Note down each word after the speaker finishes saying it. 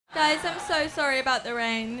Guys, I'm so sorry about the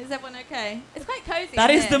rain. Is everyone okay? It's quite cozy. That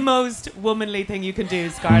is the most womanly thing you can do,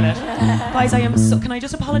 Scarlett. Guys, can I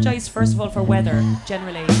just apologise first of all for weather,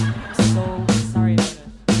 generally. I'm so sorry about it.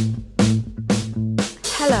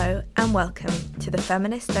 Hello and welcome to the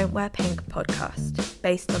Feminists Don't Wear Pink podcast,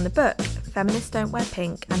 based on the book Feminists Don't Wear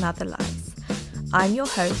Pink and Other Lies. I'm your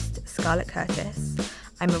host, Scarlett Curtis.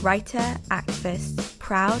 I'm a writer, activist,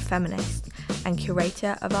 proud feminist, and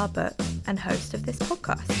curator of our book and host of this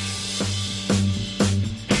podcast.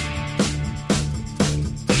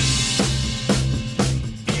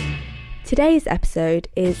 Today's episode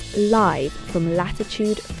is live from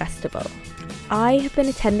Latitude Festival. I have been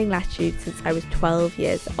attending Latitude since I was 12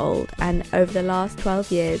 years old, and over the last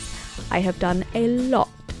 12 years I have done a lot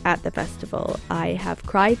at the festival. I have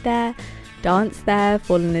cried there, danced there,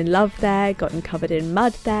 fallen in love there, gotten covered in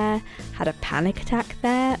mud there, had a panic attack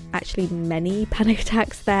there, actually many panic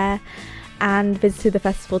attacks there, and visited the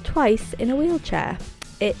festival twice in a wheelchair.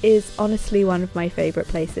 It is honestly one of my favourite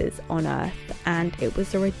places on earth, and it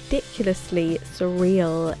was a ridiculously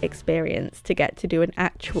surreal experience to get to do an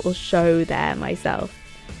actual show there myself.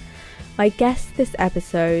 My guests this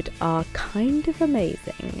episode are kind of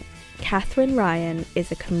amazing. Katherine Ryan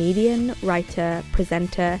is a comedian, writer,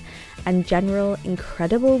 presenter, and general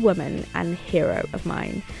incredible woman and hero of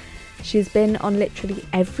mine. She's been on literally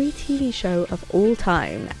every TV show of all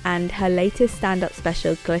time, and her latest stand-up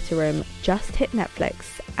special, Glitter Room, just hit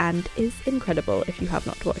Netflix and is incredible if you have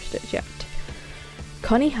not watched it yet.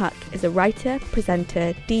 Connie Huck is a writer,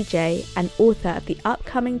 presenter, DJ, and author of the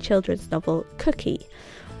upcoming children's novel Cookie,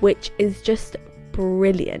 which is just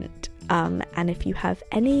brilliant. And if you have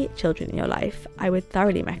any children in your life, I would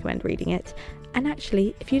thoroughly recommend reading it. And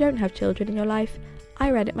actually, if you don't have children in your life, I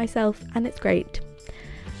read it myself and it's great.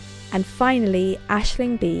 And finally,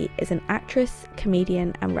 Aisling Bea is an actress,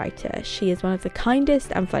 comedian and writer. She is one of the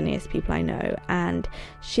kindest and funniest people I know, and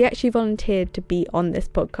she actually volunteered to be on this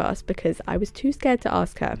podcast because I was too scared to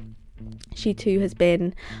ask her. She too has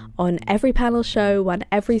been on every panel show, won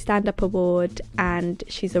every stand-up award, and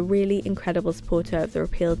she's a really incredible supporter of the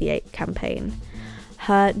Repeal the 8 campaign.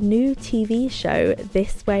 Her new TV show,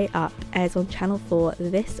 This Way Up, airs on Channel 4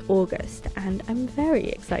 this August, and I'm very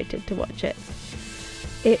excited to watch it.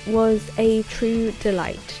 It was a true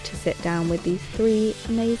delight to sit down with these three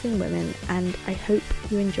amazing women, and I hope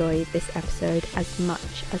you enjoy this episode as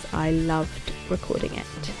much as I loved recording it.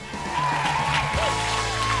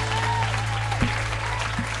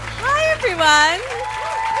 Hi, everyone.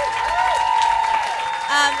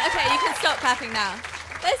 Okay, you can stop clapping now.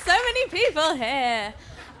 There's so many people here.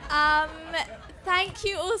 Thank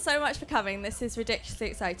you all so much for coming. This is ridiculously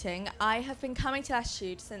exciting. I have been coming to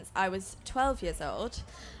Latitude since I was 12 years old.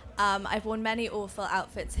 I've worn many awful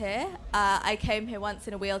outfits here. I came here once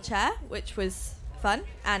in a wheelchair, which was fun,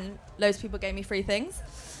 and loads of people gave me free things.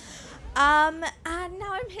 And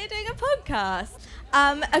now I'm here doing a podcast.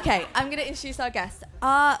 Okay, I'm going to introduce our guest.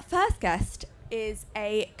 Our first guest is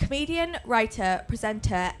a comedian, writer,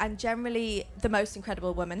 presenter, and generally the most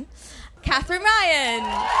incredible woman, Katherine Ryan.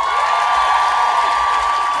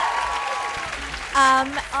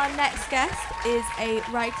 Our next guest is a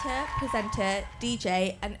writer, presenter,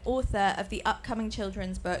 DJ, and author of the upcoming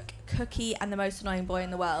children's book, Cookie and the Most Annoying Boy in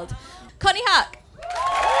the World, Connie Huck.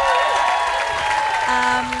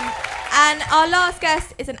 And our last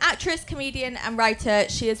guest is an actress, comedian, and writer.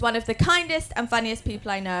 She is one of the kindest and funniest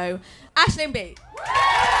people I know, Aisling Bea.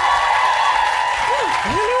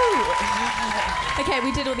 Okay,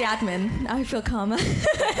 we did all the admin. Now I feel calmer.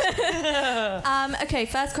 Okay,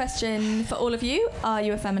 first question for all of you. Are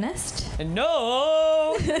you a feminist?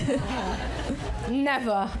 No!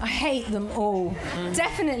 Never. I hate them all.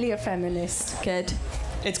 Definitely a feminist. Good.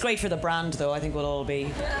 It's great for the brand, though. I think we'll all be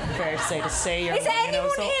fair to say. Is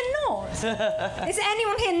anyone here not? Is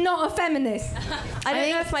anyone here not a feminist? I don't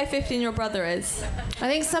know if my 15-year-old brother is. I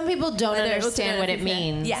think some people don't understand what it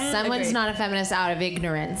means. Yeah, someone's agreed. not a feminist out of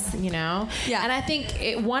ignorance, you know? Yeah. And I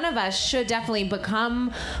think one of us should definitely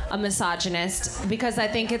become a misogynist, because I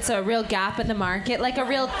think it's a real gap in the market, like a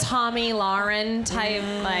real Tommy Lauren type,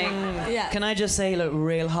 Yeah. Can I just say, look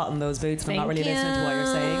real hot in those boots? I'm not really listening to what you're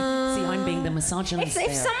saying. See, I'm being the misogynist.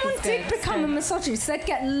 If someone did become a misogynist, they'd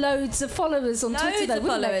get loads of followers on Twitter. Loads of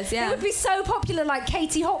followers, yeah. They would be so popular, like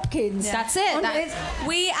Katie Hopkins. Yeah. That's it.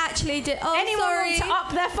 We actually did. Oh, anyone sorry. want to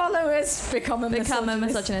up their followers, become a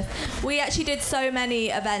misogynist. We actually did so many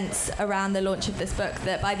events around the launch of this book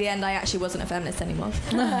that by the end I actually wasn't a feminist anymore.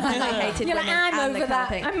 And I hated You're women like, I'm and the over colour that.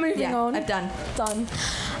 pink. I'm moving on. I'm done.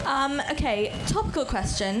 Okay, topical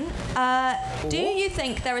question. Do you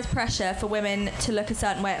think there is pressure for women to look a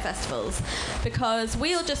certain way at festivals? Because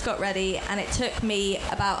we all just got ready and it took me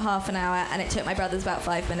about half an hour and it took my brothers about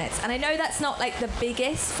 5 minutes. And I know that's not like the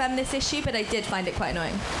biggest feminist issue, but I did find it quite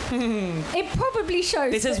annoying. It probably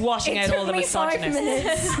shows. This is washing out all the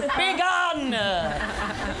misogynists. Be gone!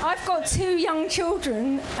 I've got 2 young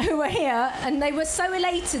children who are here, and they were so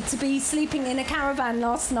elated to be sleeping in a caravan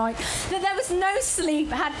last night that there was no sleep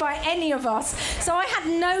had by any of us. So I had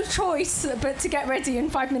no choice but to get ready in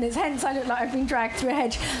 5 minutes. Hence, I look like I've been dragged through a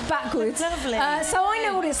hedge backwards. Lovely. So I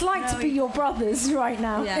know what it's like to be your brothers right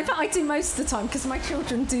now. Yeah. In fact, I do most of the time because my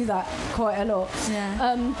children do that quite a lot.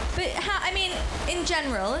 Yeah. But in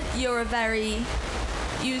general, you're a very...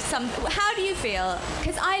 How do you feel?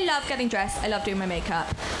 Because I love getting dressed, I love doing my makeup,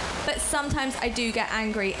 but sometimes I do get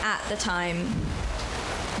angry at the time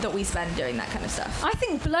that we spend doing that kind of stuff. I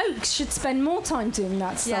think blokes should spend more time doing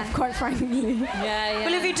that stuff, quite frankly. Yeah.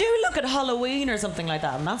 Well, if you do look at Halloween or something like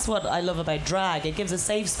that, and that's what I love about drag, it gives a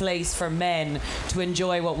safe space for men to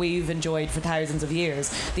enjoy what we've enjoyed for thousands of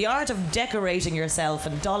years. The art of decorating yourself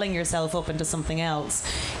and dolling yourself up into something else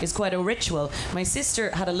is quite a ritual. My sister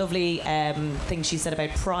had a lovely thing she said about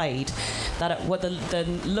Pride, that what the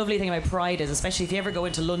lovely thing about Pride is, especially if you ever go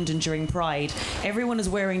into London during Pride, everyone is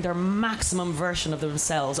wearing their maximum version of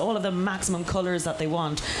themselves, all of the maximum colours that they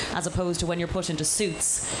want, as opposed to when you're put into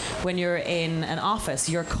suits. When you're in an office,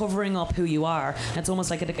 you're covering up who you are. It's almost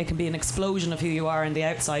like it can be an explosion of who you are on the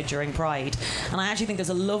outside during Pride. And I actually think there's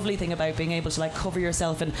a lovely thing about being able to like cover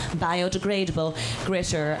yourself in biodegradable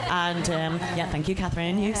glitter and thank you,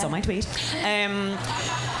 Catherine, you saw my tweet. And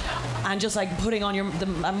just like putting on the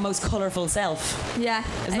most colourful self. Yeah.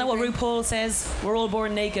 Isn't that what RuPaul says? We're all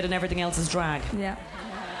born naked and everything else is drag. Yeah.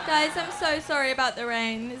 Guys, I'm so sorry about the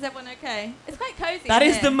rain. Is everyone okay? It's quite cozy. That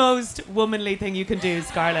is here. the most womanly thing you can do,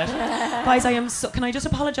 Scarlett. Guys, can I just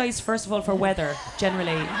apologise first of all for weather,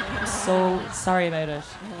 generally. I'm so sorry about it.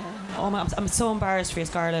 I'm so embarrassed for you,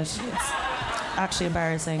 Scarlett. It's actually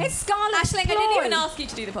embarrassing. It's Scarlett's Aisling, I didn't even ask you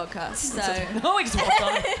to do the podcast, so... No, I just walked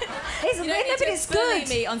on. Isn't it? No, but it's good.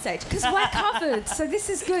 Me on stage. Because we're covered, so this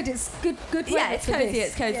is good. It's good weather. Yeah, it's for cozy, this.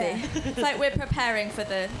 it's cozy. Yeah. It's like we're preparing for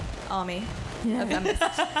the army of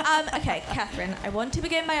feminists. Okay, Catherine, I want to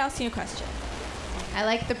begin by asking you a question. I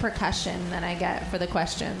like the percussion that I get for the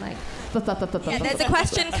question, like. Yeah, there's a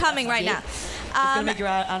question coming right now. It's going to make your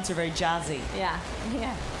answer very jazzy. Yeah.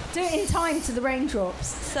 Do it in time to the raindrops.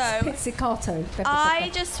 So, pizzicato.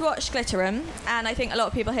 I just watched Glitter'em, and I think a lot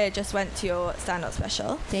of people here just went to your stand-up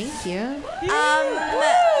special. Thank you. Thank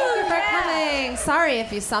you for coming. Sorry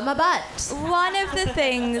if you saw my butt. One of the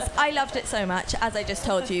things, I loved it so much, as I just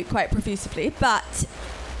told you quite profusively, but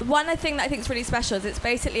one thing that I think is really special is it's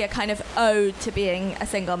basically a kind of ode to being a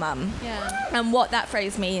single mum. Yeah. And what that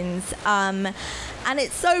phrase means. And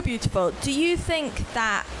it's so beautiful. Do you think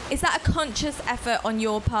is that a conscious effort on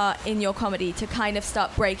your part in your comedy to kind of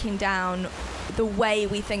start breaking down the way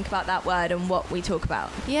we think about that word and what we talk about?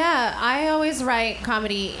 Yeah, I always write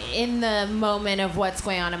comedy in the moment of what's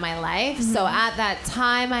going on in my life. Mm-hmm. So at that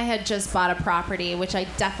time, I had just bought a property, which I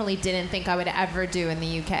definitely didn't think I would ever do in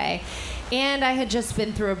the UK. And I had just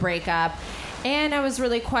been through a breakup. And I was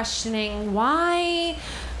really questioning why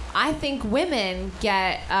I think women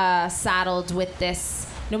get saddled with this.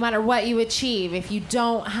 No matter what you achieve, if you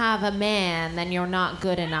don't have a man, then you're not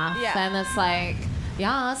good enough. Yeah. And it's like,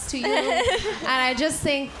 yes, to you. And I just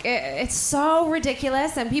think it's so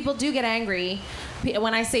ridiculous. And people do get angry.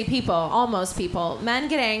 When I say people, almost people. Men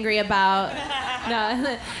get angry about...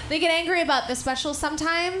 No, they get angry about the special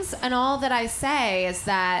sometimes. And all that I say is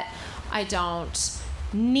that I don't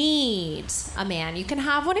need a man. You can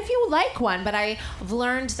have one if you like one, but I've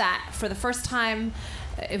learned that for the first time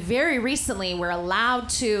very recently, we're allowed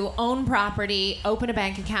to own property, open a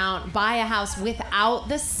bank account, buy a house without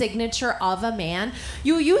the signature of a man.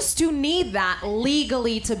 You used to need that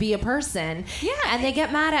legally to be a person. Yeah. And they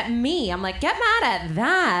get mad at me. I'm like, get mad at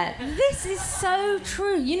that. This is so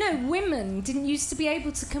true. You know, women didn't used to be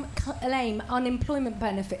able to claim unemployment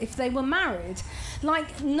benefit if they were married.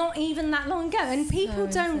 Like, not even that long ago. And people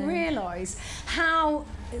don't realise how...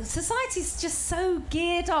 Society's just so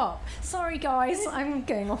geared up. Sorry, guys, I'm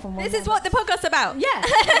going off on one. This is what the podcast's about. Yeah.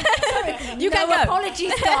 Sorry. You can go.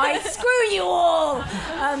 Apologies, guys. Screw you all.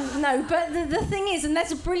 No, but the thing is, and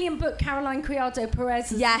there's a brilliant book, Caroline Criado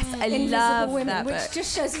Perez's Yes, I Invisible love Women, that which book.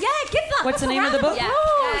 just shows. Yeah, give that. What's the book a name of the round book?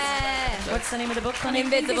 applause. What's the name of the book?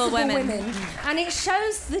 Invisible Women. And it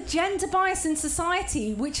shows the gender bias in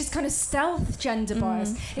society, which is kind of stealth gender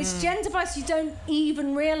bias. It's gender bias you don't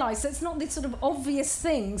even realise. So it's not these sort of obvious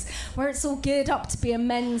things where it's all geared up to be a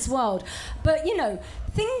men's world. But, you know,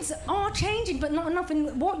 things are changing, but not enough.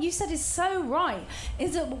 And what you said is so right,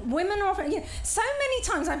 is that women are often, so many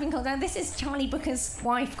times I've been called, this is Charlie Booker's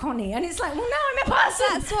wife, Connie. And it's like, well, no, I'm a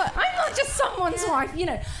person. I'm not just someone's wife,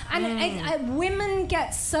 And women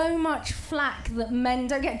get so much flack that men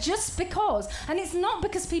don't get, just because. And it's not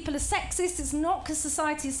because people are sexist. It's not because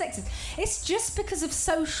society is sexist. It's just because of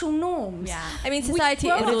social norms. Yeah. I mean, society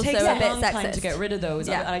is also it takes a a bit long sexist. time to get rid of those.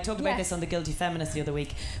 Yeah. And I talked about this on The Guilty Feminist the other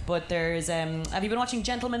week. But there's, have you been watching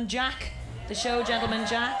Gentleman Jack? The show Gentleman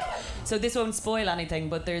Jack? So this won't spoil anything,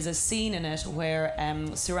 but there's a scene in it where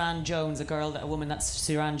Suran Jones, a woman that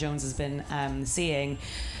Suran Jones has been seeing,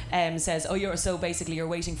 says, you're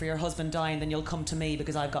waiting for your husband dying, then you'll come to me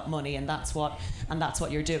because I've got money, and that's what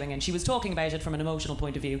you're doing. And she was talking about it from an emotional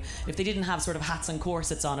point of view. If they didn't have sort of hats and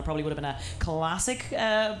corsets on, it probably would have been a classic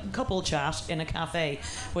couple chat in a cafe,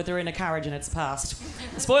 but they're in a carriage and it's past.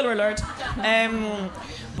 Spoiler alert.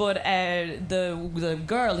 But the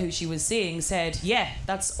girl who she was seeing said,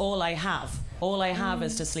 that's all I have. All I have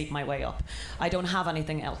is to sleep my way up. I don't have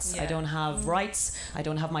anything else. I don't have rights. I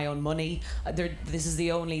don't have my own money. This is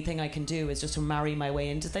the only thing I can do, is just to marry my way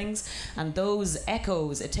into things. And those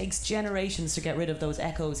echoes, it takes generations to get rid of those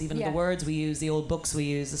echoes, even the words we use, the old books we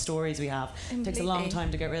use, the stories we have. Completely. It takes a long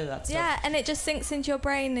time to get rid of that stuff. Yeah, and it just sinks into your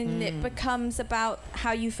brain, and it becomes about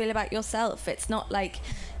how you feel about yourself. It's not like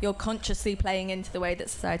you're consciously playing into the way that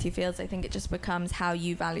society feels. I think it just becomes how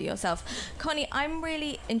you value yourself. Connie, I'm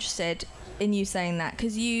really interested in you saying that,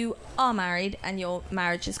 because you are married and your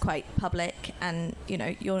marriage is quite public, and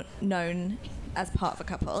you're known as part of a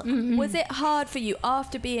couple. Was it hard for you,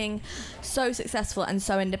 after being so successful and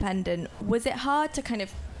so independent, was it hard to kind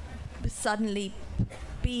of suddenly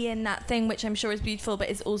be in that thing, which I'm sure is beautiful, but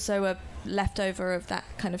is also a leftover of that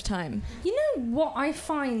kind of time? What I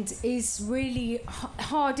find is really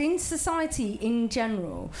hard in society in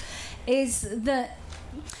general is that,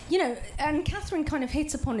 and Catherine kind of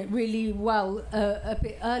hit upon it really well a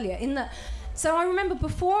bit earlier, in that, so I remember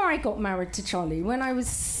before I got married to Charlie, when I was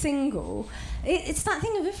single, it's that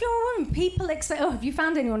thing of, if you're a woman, people expect, have you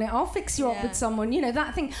found anyone? I'll fix you up with someone,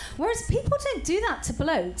 that thing. Whereas people don't do that to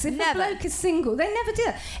blokes. If a bloke is single, they never do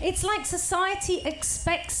that. It's like society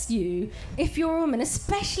expects you, if you're a woman,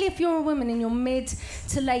 especially if you're a woman in your mid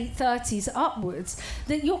to late 30s upwards,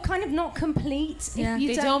 that you're kind of not complete. If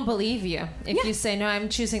you don't believe you. If you say, no, I'm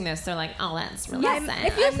choosing this, they're like, oh, that's really sad.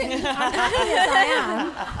 If you're thinking, I'm happy as I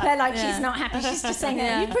am, they're like, she's not happy, she's just saying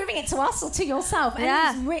that. You're proving it to us or to yourself.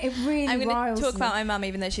 And it really I'm riles talk me. about my mum,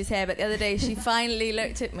 even though she's here, but the other day she finally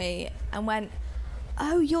looked at me and went,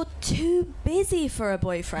 oh, you're too busy for a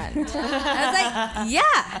boyfriend. I was like,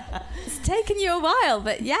 yeah, it's taken you a while,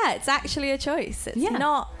 but it's actually a choice. It's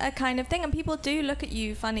not a kind of thing, and people do look at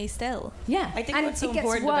you funny still. Yeah, I think and what's so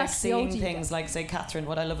important about seeing things like, say, Catherine,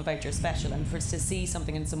 what I love about your special, and to see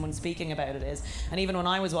something in someone speaking about it is, and even when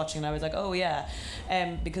I was watching it, I was like, oh yeah,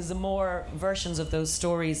 because the more versions of those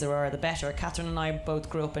stories there are, the better. Catherine and I both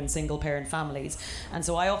grew up in single parent families, and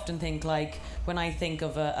so I often think, like, when I think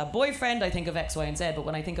of a boyfriend, I think of X, Y, and Z, but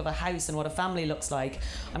when I think of a house and what a family looks like,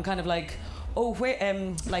 I'm kind of like, oh, where'd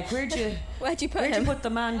you put the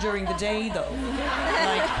man during the day though?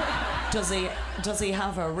 Like, does he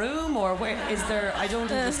have a room, or where is there? I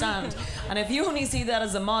don't understand. And if you only see that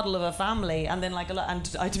as a model of a family, and then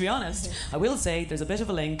to be honest, I will say there's a bit of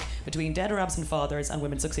a link between dead or absent fathers and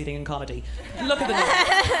women succeeding in comedy. Look at the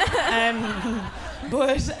name.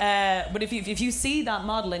 But if you see that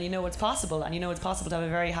model and you know it's possible, and you know it's possible to have a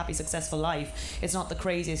very happy, successful life, it's not the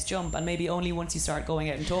craziest jump, and maybe only once you start going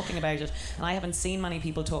out and talking about it. And I haven't seen many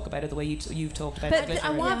people talk about it the way you've talked about it. But I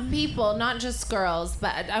want people, not just girls,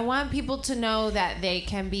 but I want people to know that they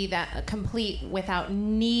can be that complete without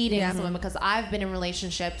needing someone, because I've been in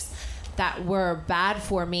relationships that were bad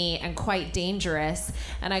for me and quite dangerous,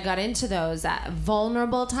 and I got into those at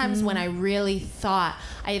vulnerable times when I really thought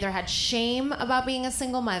I either had shame about being a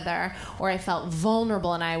single mother, or I felt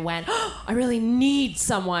vulnerable and I went, I really need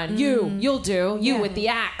someone. You'll do with the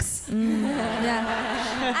axe.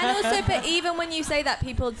 Yeah. And also, but even when you say that,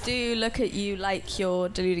 people do look at you like you're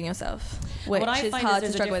deluding yourself. Which what I is find hard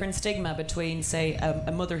is to there's a struggle different stigma between, say,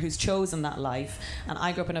 a mother who's chosen that life, and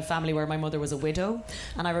I grew up in a family where my mother was a widow,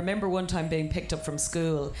 and I remember one time being picked up from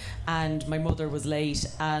school, and my mother was late,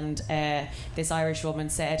 and this Irish woman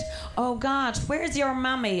said, oh God, where's your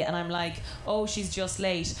mammy? And I'm like, oh, she's just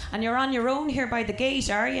late. And you're on your own here by the gate,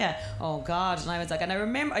 are you? Oh God. And I was like, and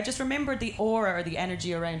I just remembered the aura or the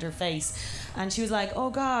energy around her face. And she was like, oh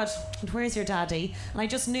God, and where's your daddy? And I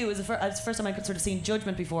just knew, it was the first time I could sort of seen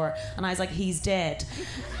judgment before, and I was like, he's dead.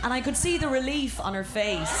 And I could see the relief on her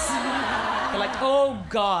face. They're like, oh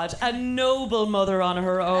God, a noble mother on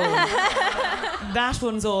her own. that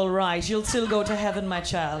one's all right. You'll still go to heaven, my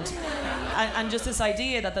child. And just this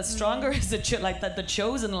idea that the stronger is the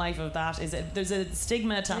chosen life of that is there's a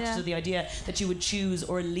stigma attached to the idea that you would choose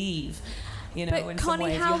or leave. You know, but in Connie,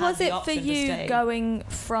 some ways, how you had was the it for option to you stay. going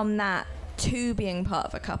from that to being part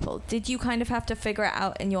of a couple? Did you kind of have to figure it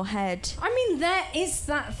out in your head? I mean, there is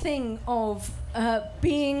that thing of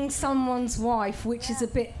being someone's wife, which is a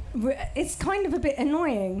bit... It's kind of a bit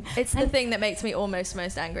annoying. It's the thing that makes me almost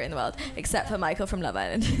most angry in the world, except for Michael from Love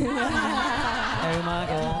Island. Oh my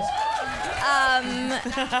God.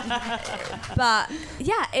 But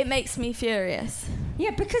yeah, it makes me furious.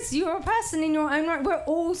 Yeah, because you're a person in your own right. We're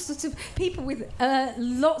all sort of people with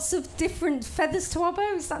lots of different feathers to our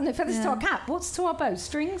bow. Is that no feathers to our cap? What's to our bow?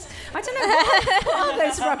 Strings? I don't know. What are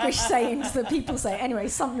those rubbish sayings that people say? Anyway,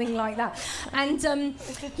 something like that. And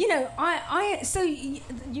you know, so you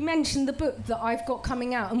mentioned the book that I've got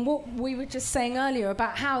coming out, and what we were just saying earlier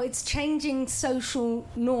about how it's changing social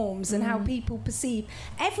norms and how people perceive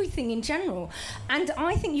everything in general. And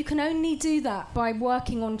I think you can only do that by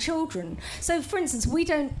working on children. So, for instance, we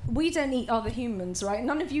don't eat other humans, right?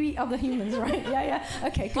 None of you eat other humans, right? Yeah.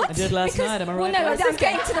 Okay, good. I did last night, am I right? Well, no, I'm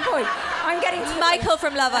getting to the point. Michael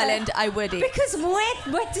from Love Island, I would eat. Because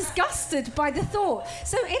we're disgusted by the thought.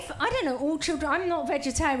 So if, I don't know, all children... I'm not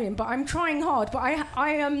vegetarian, but I'm trying hard. But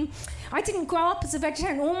I didn't grow up as a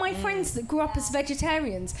vegetarian. All my friends that grew up as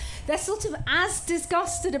vegetarians, they're sort of as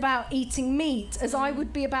disgusted about eating meat as I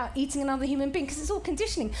would be about eating another human being, because it's all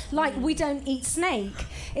conditioning. Like, we don't eat snake.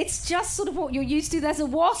 It's just sort of what you're used to. There's a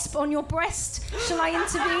wasp on your breast. Shall I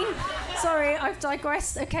intervene? Sorry, I've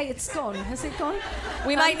digressed. Okay, it's gone. Has it gone?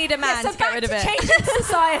 We might need a man to get rid of it. Changing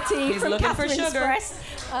society He's from looking for Catherine's sugar. breast.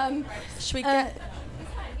 Should we get...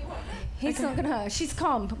 He's not going to hurt her. She's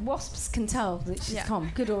calm. But wasps can tell that she's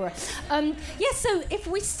calm. Good aura. So if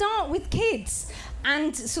we start with kids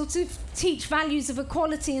and sort of teach values of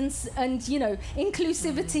equality and you know,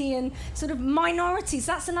 inclusivity and sort of minorities,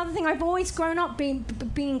 that's another thing. I've always grown up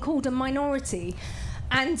being called a minority.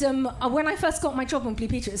 And when I first got my job on Blue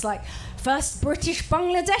Peter, it's like, first British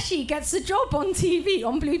Bangladeshi gets a job on TV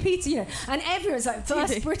on Blue Peter, you know. And everyone's like,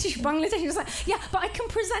 first British Bangladeshi. It's like, yeah, but I can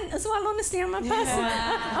present as well, honestly, I'm a person.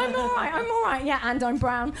 I'm all right, yeah, and I'm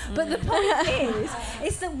brown. But the point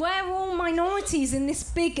is that we're all minorities in this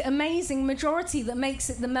big, amazing majority that makes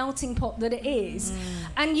it the melting pot that it is.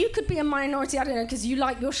 And you could be a minority, I don't know, because you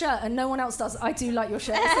like your shirt and no one else does. I do like your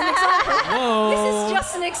shirt. It's an example. Whoa. This is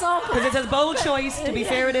just an example. Because it says bold choice. To be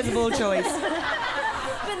fair, it is a bold choice.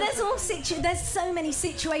 But there's so many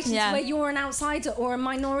situations where you're an outsider or a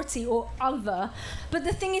minority or other. But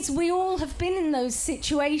the thing is, we all have been in those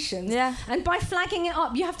situations. Yeah. And by flagging it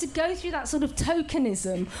up, you have to go through that sort of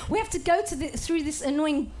tokenism. We have to go through this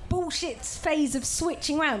annoying bullshit phase of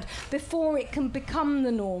switching around before it can become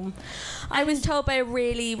the norm. I was told by a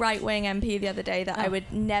really right-wing MP the other day that I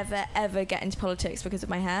would never, ever get into politics because of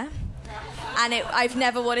my hair. And I've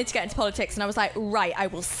never wanted to get into politics, and I was like, right, I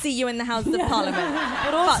will see you in the Houses of Parliament.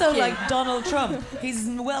 But also, like Donald Trump, he's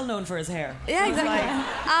well known for his hair. Yeah,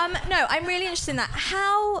 exactly. No, I'm really interested in that.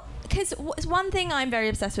 How... Because one thing I'm very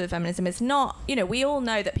obsessed with feminism is not, you know, we all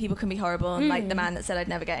know that people can be horrible, and like the man that said I'd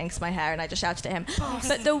never get into my hair and I just shouted at him.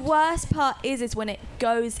 But the worst part is when it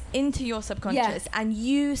goes into your subconscious and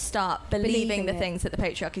you start believing the things that the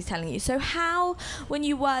patriarchy is telling you. So how, when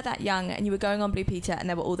you were that young and you were going on Blue Peter and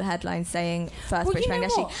there were all the headlines saying first British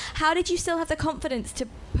Bangladeshi, how did you still have the confidence to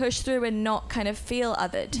push through and not kind of feel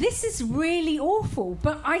othered? This is really awful,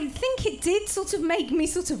 but I think it did sort of make me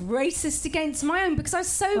sort of racist against my own, because I was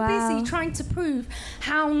so busy trying to prove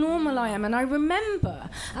how normal I am. And I remember,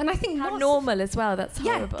 and I think how normal as well, that's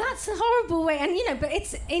horrible. Yeah, that's a horrible way. And you know, but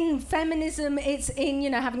it's in feminism, it's in, you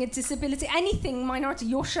know, having a disability, anything minority,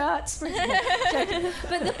 your shirts, for example.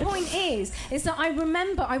 But the point is that I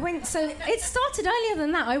remember so it started earlier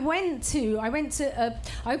than that.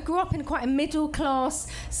 I grew up in quite a middle class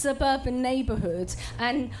suburban neighbourhood,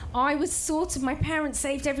 and I was sort of, my parents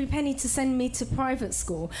saved every penny to send me to private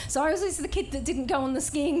school, so I was always the kid that didn't go on the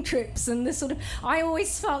skiing trips, and the sort of, I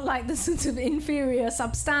always felt like the sort of inferior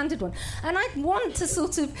substandard one, and I'd want to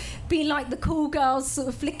sort of be like the cool girls, sort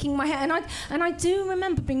of flicking my hair, and I do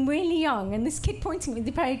remember being really young and this kid pointing at me at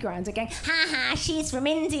the playground and going, ha ha, she's from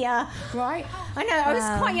India, right? I know, I was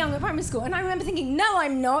quite young at primary school, and I remember thinking, no,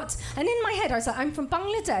 I'm not, and in my head I was like, I'm from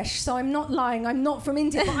Bangladesh, so I'm not lying, I'm not from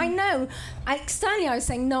India. But I know, externally I was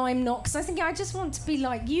saying, no, I'm not, because I was thinking, I just want to be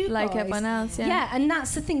like you like guys. Everyone else, Yeah, and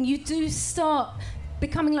that's the thing, you do start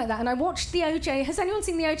becoming like that. And I watched the OJ. Has anyone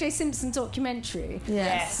seen the OJ Simpson documentary?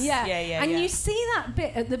 Yes. Yeah. Yeah. You see that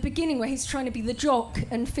bit at the beginning where he's trying to be the jock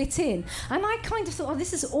and fit in. And I kind of thought, oh,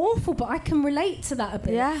 this is awful, but I can relate to that a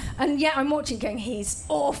bit. Yeah. And yet I'm watching going, he's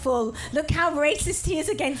awful. Look how racist he is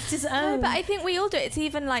against his own. No, but I think we all do it. It's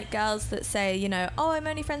even like girls that say, you know, oh, I'm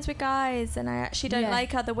only friends with guys and I actually don't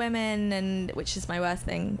like other women, and which is my worst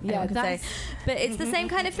thing anyone can say. But it's the same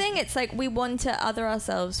kind of thing. It's like we want to other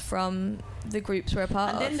ourselves from the groups we're a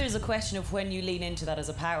part of. And then there's a question of when you lean into that as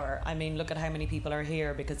a power. I mean, look at how many people are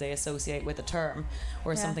here because they associate with a term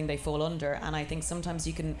or something they fall under. And I think sometimes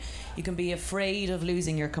you can be afraid of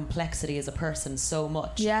losing your complexity as a person so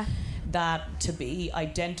much that to be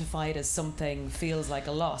identified as something feels like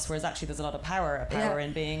a loss, whereas actually there's a lot of power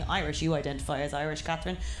in being Irish. You identify as Irish,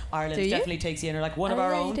 Catherine. Ireland definitely takes you in like one of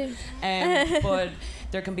our own. But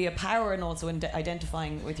there can be a power in also in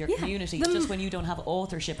identifying with your community. It's just when you don't have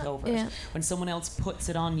authorship over it, when someone else puts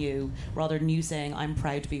it on you, rather than you saying, I'm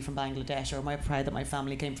proud to be from Bangladesh, or am I proud that my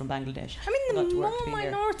family came from Bangladesh. I mean, the more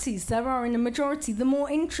minorities there are in a majority, the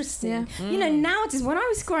more interesting. You know, nowadays, when I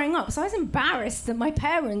was growing up, so I was embarrassed that my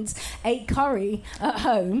parents ate curry at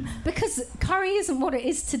home, because curry isn't what it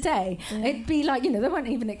is today. It'd be like, you know, there weren't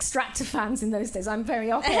even Extractor fans in those days. I'm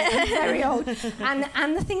very old. I'm very old.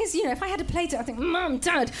 And the thing is, you know, if I had a plate, I think, Mum,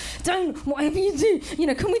 Dad, don't, whatever you do, you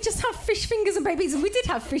know, can we just have fish fingers and baked beans? And we did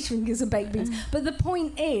have fish fingers and baked beans. But the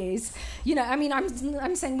point is, you know, I mean,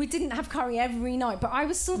 I'm saying we didn't have curry every night, but I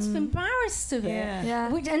was sort of embarrassed of it.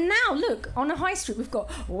 And now, look, on a high street, we've got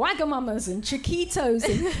Wagamamas and Chiquitos,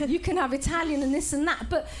 and you can have Italian and this and that.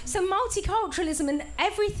 But so multiculturalism and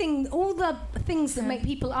everything, all the things that make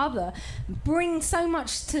people other, bring so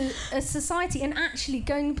much to a society. And actually,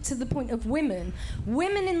 going to the point of women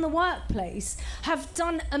in the workplace have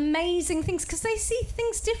done amazing things because they see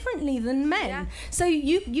things differently than men. So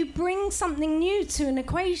you bring something new to an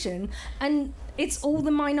equation, and it's all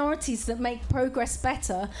the minorities that make progress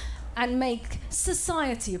better and make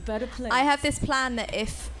society a better place. I have this plan that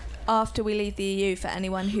if after we leave the EU, for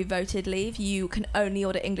anyone who voted leave, you can only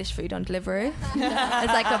order English food on Deliveroo.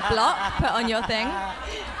 It's like a block put on your thing.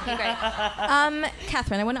 Great.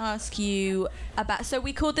 Catherine, I want to ask you about, so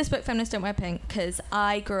we called this book Feminists Don't Wear Pink because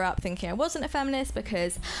I grew up thinking I wasn't a feminist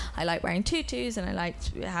because I liked wearing tutus and I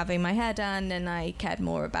liked having my hair done and I cared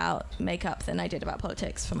more about makeup than I did about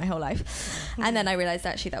politics for my whole life. And then I realised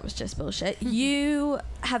actually that was just bullshit. You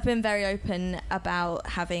have been very open about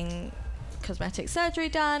having cosmetic surgery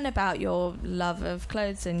done, about your love of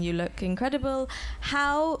clothes, and you look incredible.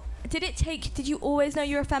 How did you always know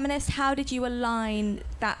you were a feminist? How did you align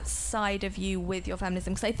that side of you with your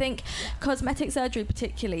feminism? Because I think cosmetic surgery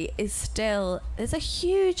particularly is still, there's a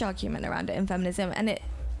huge argument around it in feminism, and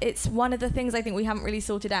it's one of the things I think we haven't really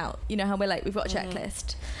sorted out. You know how we're like, we've got a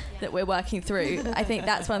checklist that we're working through. I think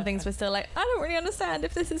that's one of the things we're still like, I don't really understand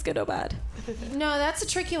if this is good or bad. No, that's a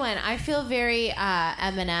tricky one. I feel very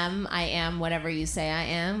Eminem. I am whatever you say I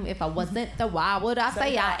am. If I wasn't, then why would I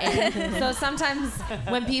say I am? So sometimes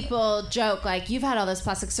when people joke, like, you've had all this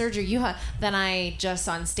plastic surgery, then I just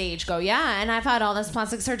on stage go, yeah, and I've had all this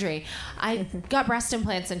plastic surgery. I got breast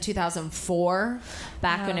implants in 2004,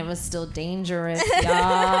 back when it was still dangerous, y'all.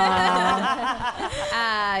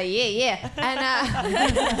 And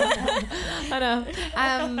I know.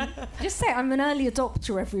 Just say I'm an early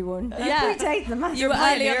adopter, everyone. Yeah. Predate them. You were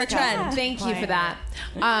early on the trend. Thank you for that.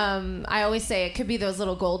 I always say it could be those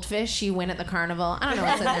little goldfish you win at the carnival. I don't know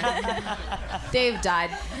what's in there. Dave died.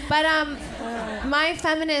 But my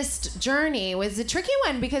feminist journey was a tricky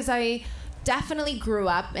one because I definitely grew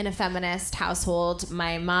up in a feminist household.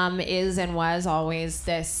 My mom is and was always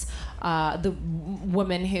this the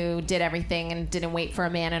woman who did everything and didn't wait for a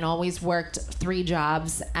man and always worked 3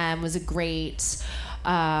 jobs and was a great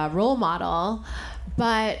role model.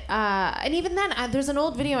 But and even then, there's an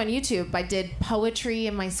old video on YouTube. I did poetry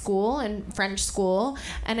in my school, in French school,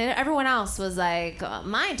 and everyone else was like,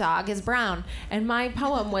 my dog is brown. And my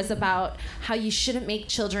poem was about how you shouldn't make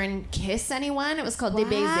children kiss anyone. It was called Des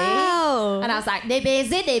Baisers. And I was like, Des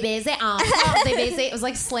Baisers, Des Baisers, Des Baisers. It was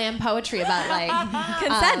like slam poetry about like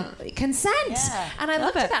consent. Yeah. And I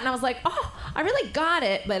looked at that and I was like, oh, I really got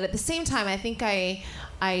it. But at the same time, I think I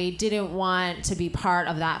didn't want to be part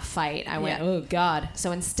of that fight. I went, oh, God.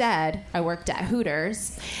 So instead, I worked at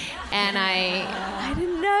Hooters. And I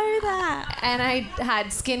didn't know that. And I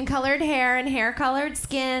had skin-colored hair and hair-colored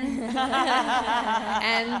skin.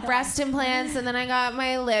 And breast implants. And then I got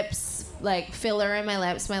my lips, like filler in my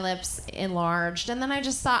lips enlarged. And then I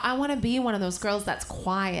just thought, I want to be one of those girls that's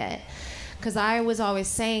quiet. because I was always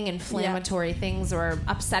saying inflammatory things or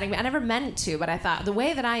upsetting me. I never meant to, but I thought the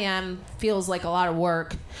way that I am feels like a lot of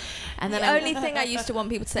work. And then the only thing I used to want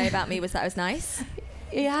people to say about me was that I was nice.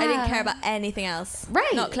 Yeah. I didn't care about anything else.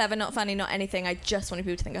 Right. Not clever, not funny, not anything. I just wanted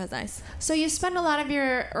people to think I was nice. So you spend a lot of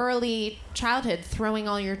your early childhood throwing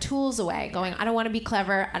all your tools away, going, I don't want to be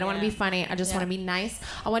clever, I don't want to be funny, I just want to be nice.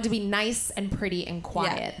 I want to be nice and pretty and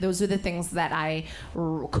quiet. Those were the things that I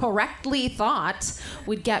correctly thought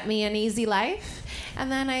would get me an easy life.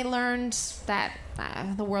 And then I learned that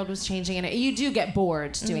the world was changing, and you do get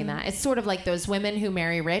bored doing that. It's sort of like those women who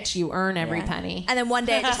marry rich. You earn every penny. And then one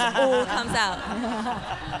day it just all comes out.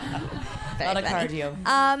 A lot of cardio.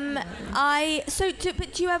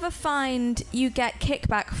 But do you ever find you get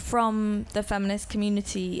kickback from the feminist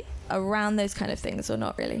community around those kind of things, or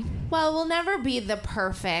not really? Well, we'll never be the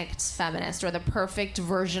perfect feminist or the perfect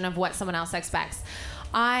version of what someone else expects.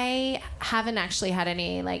 I haven't actually had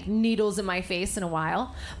any like needles in my face in a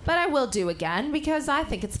while, but I will do again because I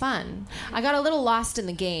think it's fun. I got a little lost in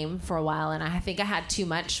the game for a while, and I think I had too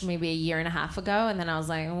much maybe a year and a half ago, and then I was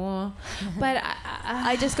like, oh. But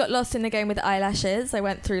I just got lost in the game with eyelashes. I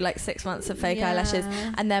went through like 6 months of fake eyelashes,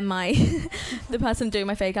 and then the person doing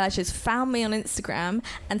my fake eyelashes found me on Instagram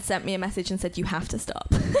and sent me a message and said, you have to stop.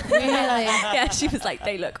 Really? Yeah, she was like,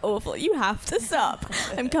 they look awful, you have to stop.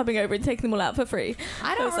 I'm coming over and taking them all out for free.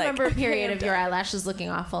 I don't remember a period of your eyelashes looking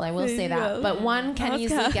awful, I will say that. But one can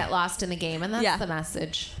easily get lost in the game, and that's the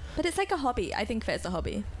message. But it's like a hobby. I think of it as a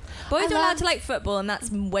hobby. Boys are allowed to like football, and that's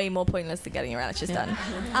way more pointless than getting your eyelashes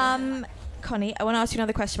done. Connie, I want to ask you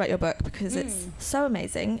another question about your book because it's so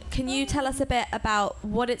amazing. Can you tell us a bit about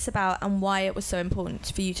what it's about and why it was so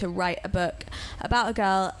important for you to write a book about a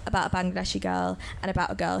girl, about a Bangladeshi girl, and about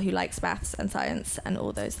a girl who likes maths and science and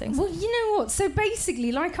all those things? Well, you know what? So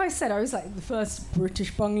basically, like I said, I was like the first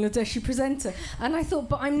British Bangladeshi presenter. And I thought,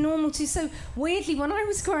 but I'm normal too. So weirdly, when I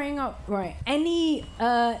was growing up, right, any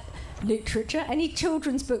literature, any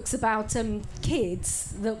children's books about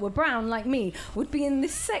kids that were brown like me would be in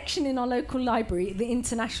this section in our local library, the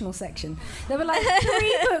international section. There were like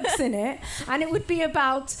 3 books in it, and it would be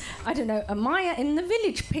about, I don't know, Amaya in the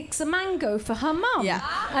village picks a mango for her mum. Yeah.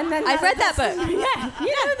 And then I've read that book. Yeah,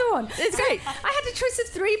 you know the one. It's great. I had a choice of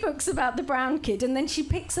 3 books about the brown kid, and then she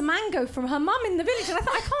picks a mango from her mum in the village, and I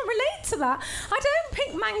thought, I can't relate to that. I don't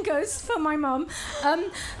pick mangoes for my mum.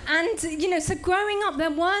 And, you know, so growing up, there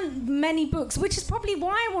weren't many books, which is probably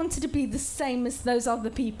why I wanted to be the same as those other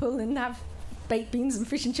people and have baked beans and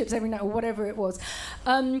fish and chips every night or whatever it was.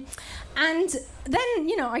 And then,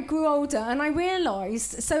 you know, I grew older and I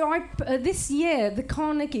realised, so this year the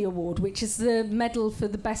Carnegie Award, which is the medal for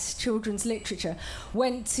the best children's literature,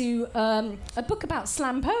 went to a book about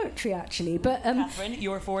slam poetry, actually. But Catherine,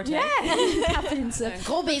 your forte. Yeah, Catherine's.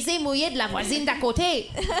 Gros baiser mouillé de la voisine d'à côté.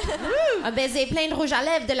 Un baiser plein de rouge à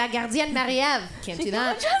lèvres de la gardienne Marie-Ève. Can't do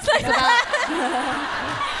that.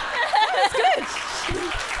 That's good.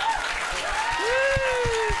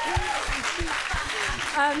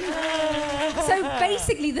 So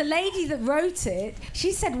basically, the lady that wrote it,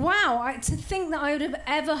 she said, "Wow, to think that I would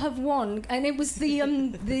ever have won." And it was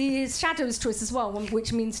the Shadows choice as well,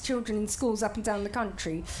 which means children in schools up and down the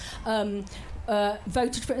country.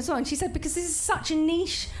 Voted for it as well. And she said, because this is such a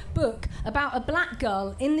niche book about a black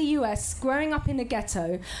girl in the US growing up in a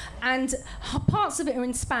ghetto, and parts of it are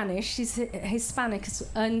in Spanish. She's Hispanic,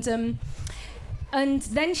 and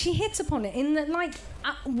then she hit upon it in that, like,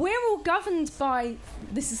 we're all governed by,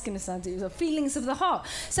 this is going to sound deep, feelings of the heart.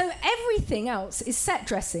 So everything else is set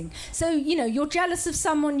dressing. So, you know, you're jealous of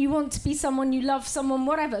someone, you want to be someone, you love someone,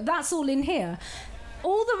 whatever. That's all in here.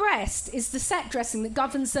 All the rest is the set dressing that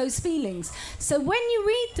governs those feelings. So when you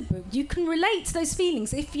read the book, you can relate to those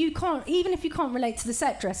feelings even if you can't relate to the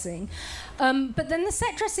set dressing. But then the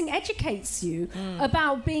set dressing educates you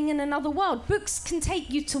about being in another world. Books can take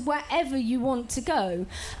you to wherever you want to go,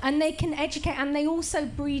 and they can educate, and they also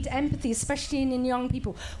breed empathy, especially in young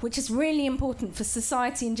people, which is really important for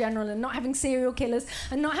society in general, and not having serial killers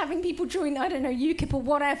and not having people join, I don't know, UKIP or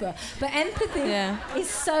whatever. But empathy is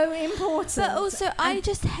so important. But also, I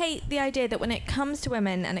just hate the idea that when it comes to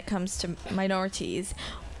women and it comes to minorities,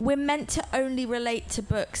 we're meant to only relate to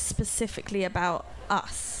books specifically about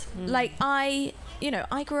us. Like, I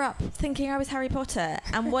I grew up thinking I was Harry Potter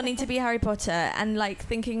and wanting to be Harry Potter and like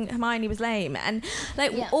thinking Hermione was lame, and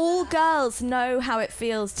like all girls know how it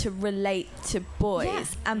feels to relate to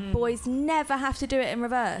boys, and boys never have to do it in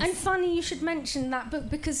reverse. And funny you should mention that book,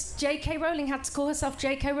 because J.K. Rowling had to call herself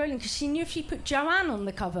J.K. Rowling because she knew if she put Joanne on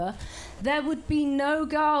the cover, there would be no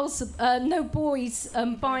boys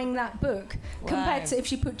buying that book compared to if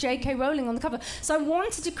she put J.K. Rowling on the cover. So I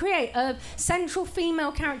wanted to create a central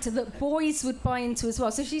female character that boys would buy into as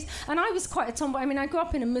well. So and I was quite a tomboy. I mean, I grew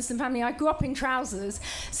up in a Muslim family. I grew up in trousers.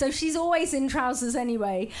 So she's always in trousers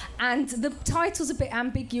anyway. And the title's a bit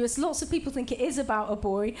ambiguous. Lots of people think it is about a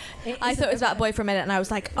boy. I thought it was about a boy for a minute, and I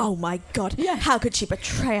was like, oh my God, how could she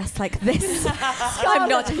betray us like this? I'm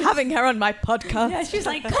not having her on my podcast. Yeah, she was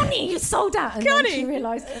like, Connie, you sold out. And then she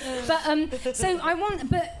realised. But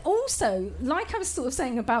but also, like I was sort of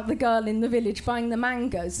saying about the girl in the village buying the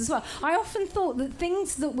mangoes as well, I often thought that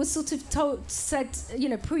things that were sort of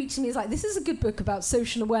preached to me as like, this is a good book about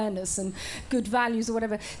social awareness and good values or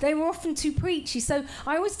whatever, they were often too preachy. So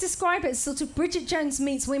I always describe it as sort of Bridget Jones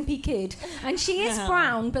meets Wimpy Kid, and she is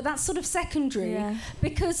brown, but that's sort of secondary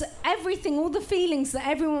because everything, all the feelings that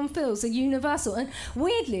everyone feels are universal. And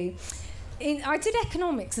weirdly, I did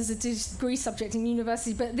economics as a degree subject in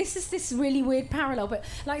university, but this is this really weird parallel. But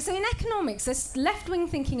so in economics, there's left-wing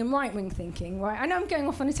thinking and right-wing thinking, right? I know I'm going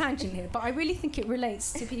off on a tangent here, but I really think it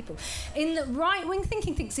relates to people. In the right-wing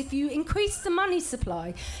thinking thinks if you increase the money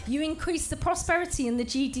supply, you increase the prosperity and the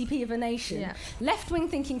GDP of a nation. Yeah. Left-wing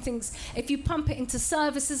thinking thinks if you pump it into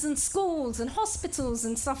services and schools and hospitals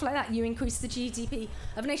and stuff like that, you increase the GDP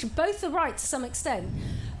of a nation. Both are right to some extent.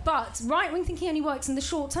 But right-wing thinking only works in the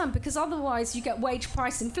short term, because otherwise you get wage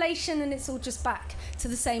price inflation and it's all just back to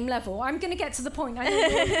the same level. I'm going to get to the point. I know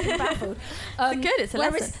you're baffled. It's a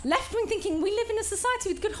whereas lesson. left-wing thinking, we live in a society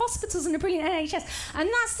with good hospitals and a brilliant NHS. And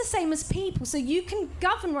that's the same as people. So you can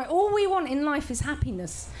govern right. All we want in life is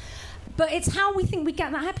happiness. But it's how we think we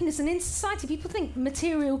get that happiness. And in society, people think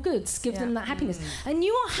material goods give them that happiness. And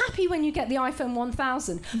you are happy when you get the iPhone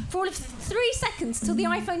 1000 for all of 3 seconds till the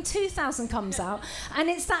iPhone 2000 comes out. And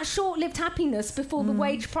it's that short-lived happiness before the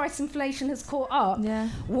wage price inflation has caught up. Yeah.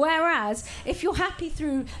 Whereas if you're happy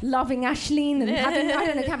through loving Ashleen and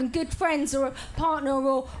having good friends or a partner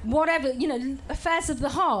or whatever, affairs of the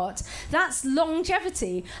heart, that's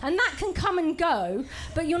longevity. And that can come and go,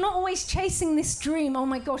 but you're not always chasing this dream. Oh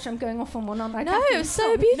my gosh, I'm going off on one. No, it's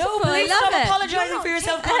so beautiful. No, please stop apologising for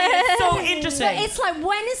yourself, Connie. It's so interesting. But it's like,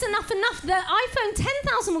 when is enough enough? The iPhone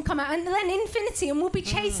 10,000 will come out, and then infinity, and we'll be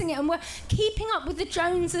chasing it, and we're keeping up with the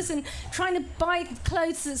Joneses and trying to buy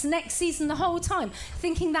clothes that's next season the whole time,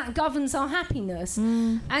 thinking that governs our happiness.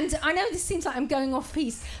 And I know this seems like I'm going off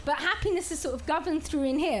piece, but happiness is sort of governed through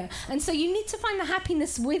in here. And so you need to find the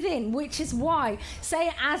happiness within, which is why,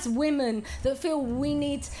 say, as women that feel we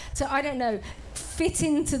need to, fit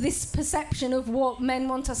into this perception of what men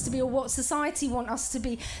want us to be or what society want us to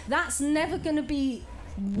be, that's never going to be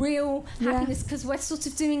real happiness, because we're sort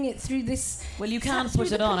of doing it through this. Well, you can't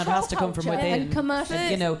put it on. It has to come from within. And commercial.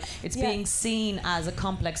 It's being seen as a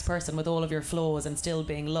complex person with all of your flaws and still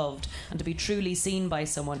being loved, and to be truly seen by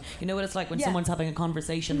someone. You know what it's like when someone's having a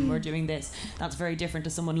conversation and we're doing this. That's very different to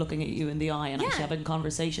someone looking at you in the eye and actually having a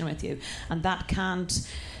conversation with you. And that can't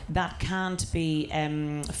be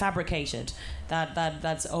fabricated.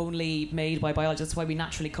 That's only made by biology. That's why we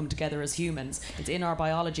naturally come together as humans. It's in our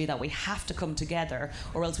biology that we have to come together,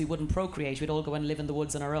 or else we wouldn't procreate. We'd all go and live in the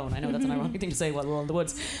woods on our own. I know that's an ironic thing to say while we're all in the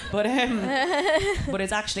woods, but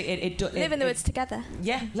it's actually it live in the woods together.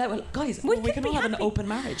 Yeah, well, guys, we can all have an open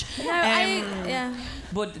marriage.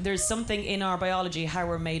 But there's something in our biology how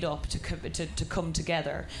we're made up to come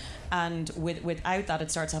together. And without that, it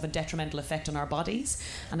starts to have a detrimental effect on our bodies.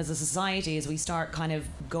 And as a society, as we start kind of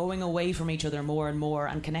going away from each other more and more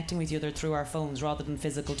and connecting with each other through our phones rather than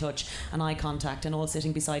physical touch and eye contact and all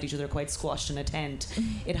sitting beside each other quite squashed in a tent,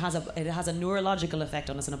 it has a neurological effect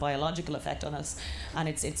on us and a biological effect on us, and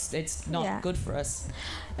it's not good for us,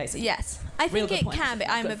 basically. Yes, I think it can be.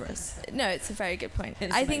 It's a very good point.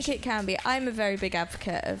 I think it can be. I'm a very big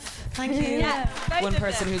advocate of. Thank you. One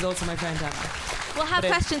person who's also my friend, Anna. We'll have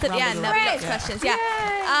questions at the end. There'll be lots of questions.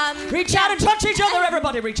 Reach out and touch each other,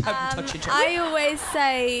 everybody. Reach out and touch each other. I always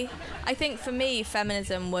say, I think for me,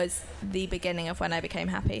 feminism was the beginning of when I became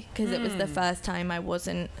happy, because it was the first time I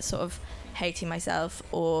wasn't sort of hating myself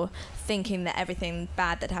or thinking that everything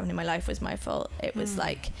bad that happened in my life was my fault. It was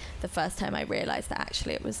like the first time I realised that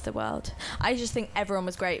actually it was the world. I just think everyone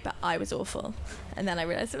was great, but I was awful. And then I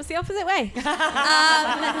realised it was the opposite way.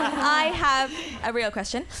 I have a real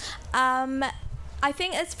question. I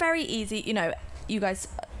think it's very easy, you guys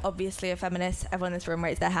obviously a feminist. Everyone in this room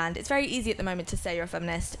raised their hand. It's very easy at the moment to say you're a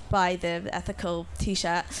feminist, buy the ethical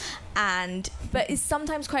t-shirt, but it's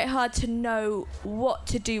sometimes quite hard to know what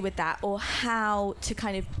to do with that or how to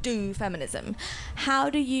kind of do feminism. How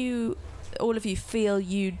do you, all of you, feel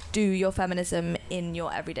you do your feminism in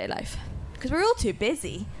your everyday life? Because we're all too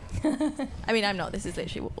busy. I mean, I'm not. This is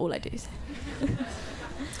literally all I do. So.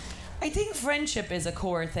 I think friendship is a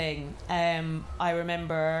core thing. I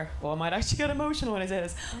remember, I might actually get emotional when I say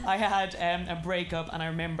this. I had a breakup, and I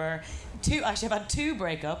remember I've had 2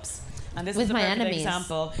 breakups. And this with is a my perfect enemies.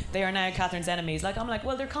 Example. They are now Catherine's enemies. Like, I'm like,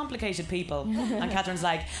 well, they're complicated people. And Catherine's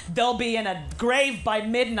like, they'll be in a grave by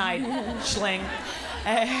midnight, schling.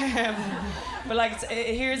 But like,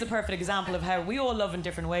 here's a perfect example of how we all love in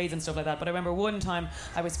different ways and stuff like that. But I remember one time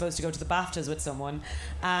I was supposed to go to the BAFTAs with someone,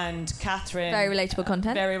 and Catherine... Very relatable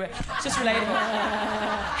content. Just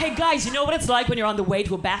relatable. Hey guys, you know what it's like when you're on the way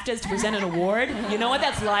to a BAFTAs to present an award? You know what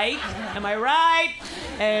that's like? Am I right?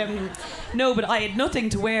 No, but I had nothing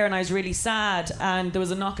to wear and I was really sad, and there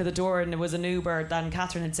was a knock at the door and it was an Uber, and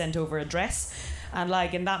Catherine had sent over a dress. And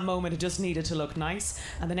like in that moment, it just needed to look nice.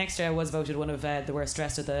 And the next day, I was voted one of the worst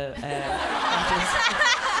dressed of the actors.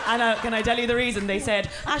 And can I tell you the reason? They said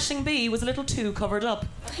Aisling Bea was a little too covered up.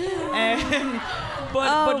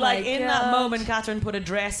 But like in that moment, Catherine put a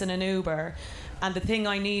dress in an Uber. And the thing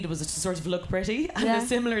I needed was to sort of look pretty. And a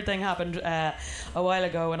similar thing happened a while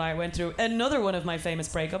ago when I went through another one of my famous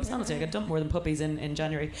breakups. Honestly, I got dumped more than puppies in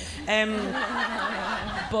January.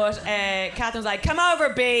 But Catherine was like, come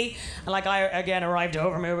over, B. And like I again arrived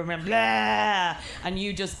over me, blah. And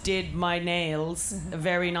you just did my nails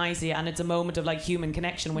very nicely. And it's a moment of like human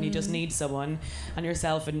connection when you just need someone. And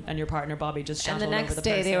yourself and your partner, Bobby, just shat all over the person. And the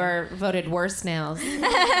next day they were voted worst nails.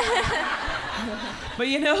 But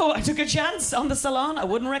you know, I took a chance on the salon. I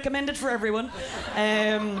wouldn't recommend it for everyone.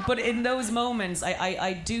 But in those moments,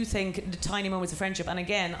 I do think the tiny moments of friendship. And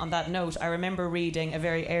again, on that note, I remember reading a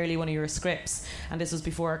very early one of your scripts. And this was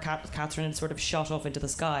before Catherine had sort of shot off into the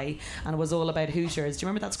sky. And it was all about Hooters. Do you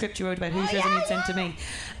remember that script you wrote about Hooters and you'd sent to me?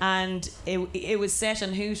 And it was set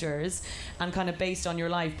in Hooters and kind of based on your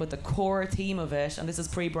life. But the core theme of it, and this is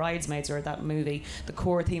pre-Bridesmaids or that movie, the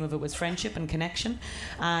core theme of it was friendship and connection.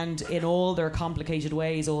 And in all their complicated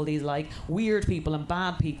ways, all these like weird people and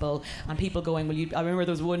bad people, and people going, I remember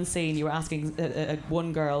there was one scene you were asking,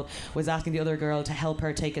 one girl was asking the other girl to help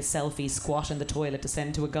her take a selfie squat in the toilet to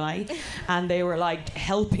send to a guy, and they were like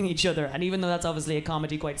helping each other. And even though that's obviously a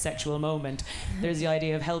comedy, quite sexual moment, there's the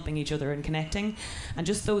idea of helping each other and connecting, and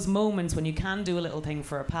just those moments when you can do a little thing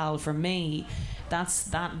for a pal. For me,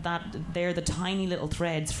 they're the tiny little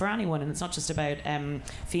threads for anyone, and it's not just about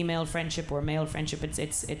female friendship or male friendship.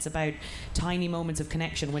 It's about tiny moments of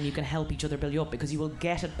connection when you can help each other build you up, because you will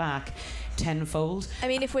get it back tenfold. I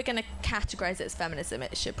mean, if we're going to categorise it as feminism,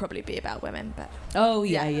 it should probably be about women, but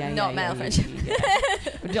not male friendship.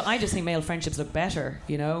 But I just think male friendships look better,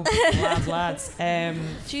 you know, lads.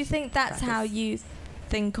 Do you think that's how you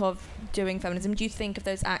think of doing feminism? Do you think of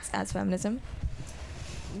those acts as feminism?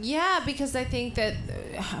 Yeah, because I think that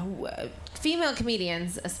female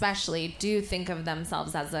comedians especially do think of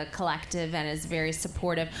themselves as a collective and as very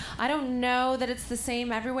supportive. I don't know that it's the same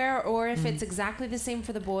everywhere or if it's exactly the same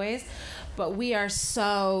for the boys, but we are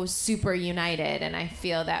so super united, and I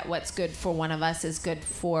feel that what's good for one of us is good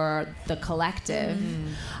for the collective.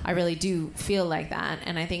 I really do feel like that,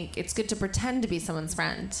 and I think it's good to pretend to be someone's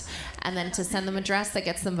friend and then to send them a dress that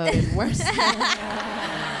gets them voted worst.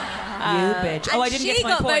 You bitch. And I didn't get to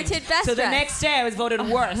my point. Voted best so the dress. next day I was voted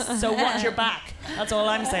worst. So watch your back. That's all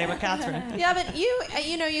I'm saying with Catherine. Yeah, but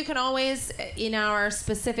you know, you can always, in our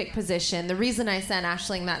specific position, the reason I sent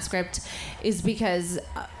Aisling that script is because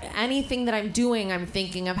anything that I'm doing, I'm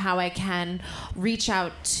thinking of how I can reach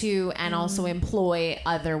out to and also employ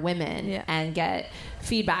other women and get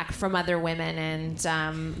feedback from other women, and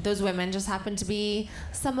those women just happen to be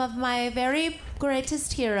some of my very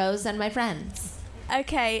greatest heroes and my friends.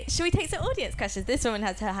 Okay, should we take some audience questions? This woman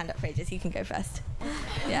has her hand up for ages. You can go first.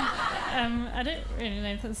 Yeah. I don't really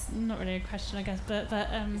know if that's not really a question, I guess, but So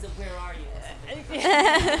where are you?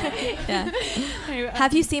 Yeah. No,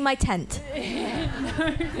 Have you seen my tent?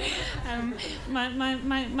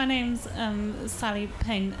 my name's Sally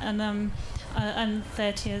Payne, and I'm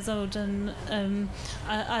 30 years old, and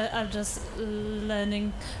I'm just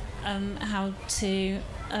learning how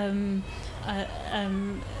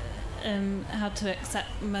to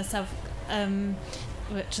accept myself,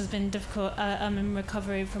 which has been difficult. I'm in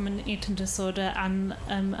recovery from an eating disorder, and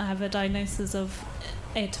I have a diagnosis of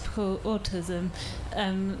atypical autism,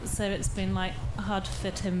 so it's been like hard to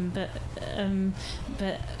fit in, but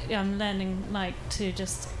yeah, I'm learning like to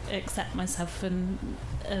just accept myself, and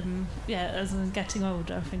yeah, as I'm getting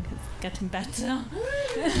older, I think it's getting better.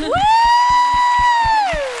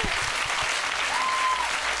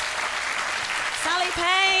 Sally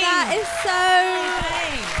Payne. That is so.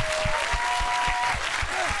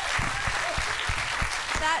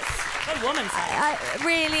 Good woman, Sally.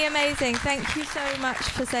 Really amazing. Thank you so much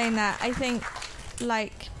for saying that. I think,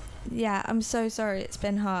 like, yeah, I'm so sorry it's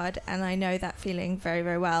been hard, and I know that feeling very,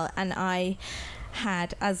 very well. And I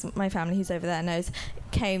had, as my family who's over there knows,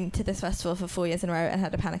 came to this festival for 4 years in a row and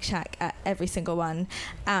had a panic attack at every single one.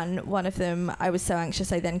 And one of them, I was so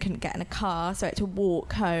anxious I then couldn't get in a car, so I had to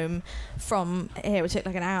walk home from here, which took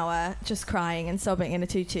like an hour, just crying and sobbing in a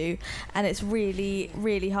tutu. And it's really,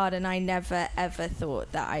 really hard, and I never ever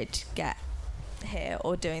thought that I'd get here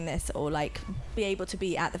or doing this or like be able to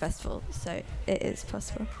be at the festival. So it is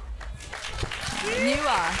possible. You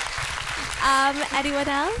are. Anyone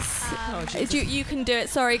else? You can do it.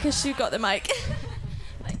 Sorry, because you got the mic.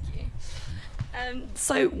 Thank you.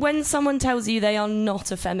 So when someone tells you they are not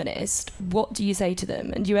a feminist, what do you say to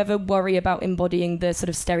them? And do you ever worry about embodying the sort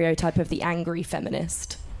of stereotype of the angry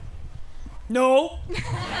feminist? No.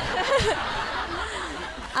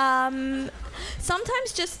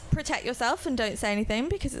 Sometimes just protect yourself and don't say anything,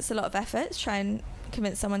 because it's a lot of effort to try and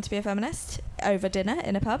convince someone to be a feminist over dinner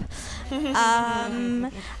in a pub.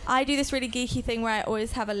 I do this really geeky thing where I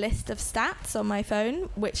always have a list of stats on my phone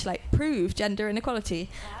which like prove gender inequality,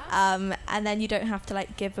 and then you don't have to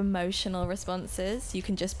like give emotional responses. You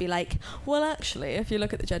can just be like, well, actually, if you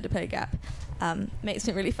look at the gender pay gap. Makes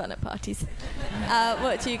me really fun at parties.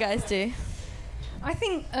 What do you guys do? I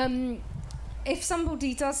think if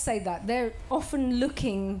somebody does say that, they're often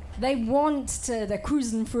looking, they're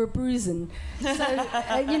cruising for a bruising. So,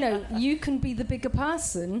 you can be the bigger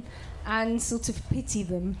person and sort of pity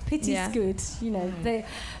them. Pity's good,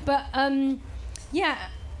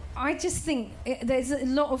 I just think there's a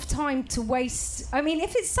lot of time to waste. I mean,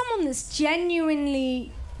 if it's someone that's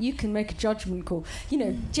genuinely... You can make a judgment call.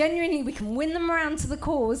 Genuinely, we can win them around to the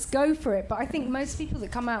cause, go for it. But I think most people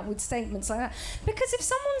that come out with statements like that, because if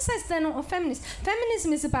someone says they're not a feminist,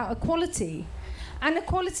 feminism is about equality. And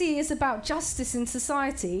equality is about justice in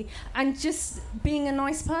society and just being a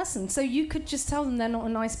nice person. So you could just tell them they're not a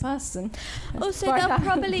nice person. Also, they'll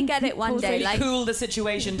probably get it one day. Really like cool the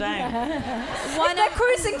situation down. If they're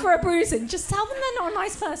cruising for a bruising, just tell them they're not a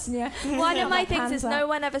nice person, yeah? One of my things is no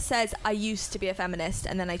one ever says, I used to be a feminist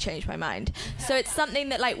and then I changed my mind. So it's something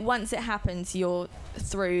that, like, once it happens, you're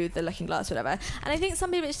through the looking glass, whatever. And I think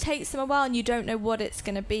some people, it takes them a while and you don't know what it's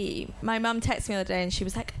going to be. My mum texted me the other day and she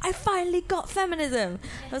was like, I finally got feminism.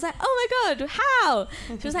 I was like, oh my God, how?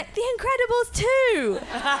 She was like, The Incredibles 2.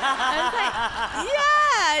 I was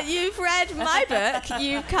like, yeah, you've read my book,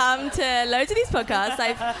 you've come to loads of these podcasts,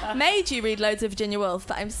 I've made you read loads of Virginia Woolf,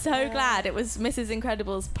 but I'm so glad it was Mrs.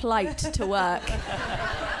 Incredible's plight to work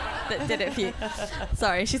that did it for you.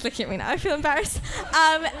 Sorry, she's looking at me now, I feel embarrassed.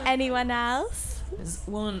 Anyone else? There's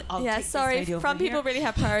one. Yeah, sorry. From people really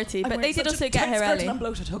have priority, but they did also get here early. I'm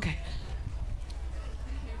bloated. Okay.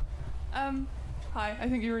 Hi, I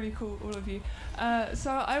think you're really cool, all of you.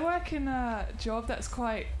 So I work in a job that's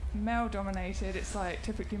quite male-dominated. It's like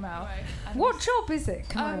typically male. Right. What job is it?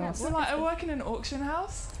 Can I ask? So like I work in an auction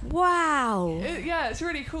house. Wow. Yeah, it's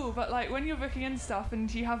really cool. But like when you're booking in stuff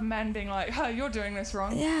and you have men being like, "Oh, you're doing this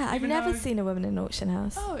wrong." Yeah, I've never seen a woman in an auction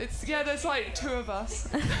house. Oh, there's like two of us.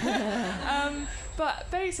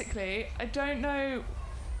 But basically, I don't know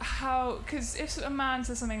how, because if a man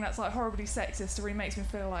says something that's like horribly sexist or really makes me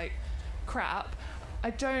feel like crap,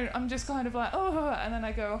 I'm just kind of like, oh, and then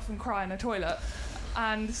I go off and cry in a toilet.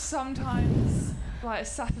 And sometimes, like, a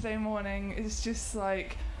Saturday morning is just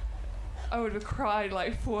like, I would have cried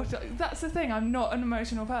like 4 times. That's the thing, I'm not an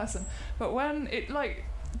emotional person. But when it, like,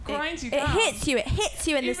 grinds you down. It hits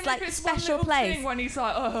you in this, like, special place. Thing when he's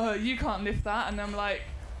like, oh, you can't lift that. And I'm like,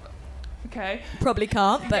 okay. Probably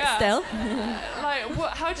can't, but still. Like,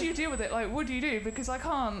 how do you deal with it? Like, what do you do? Because I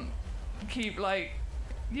can't keep, like,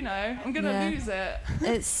 I'm going to lose it.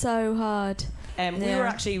 It's so hard.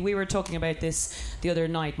 We were talking about this the other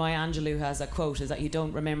night. Maya Angelou has a quote, is that you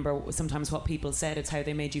don't remember sometimes what people said, it's how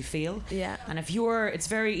they made you feel. Yeah. And it's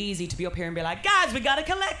very easy to be up here and be like, guys, we gotta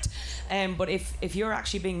collect. But if you're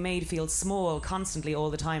actually being made feel small constantly all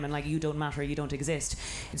the time and like you don't matter, you don't exist,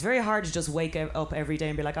 it's very hard to just wake up every day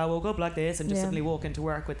and be like, I woke up like this, and just suddenly walk into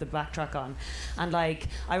work with the backtrack on. And like,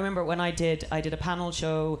 I remember when I did a panel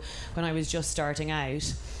show when I was just starting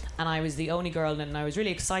out, and I was the only girl in it, and I was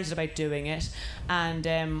really excited about doing it. And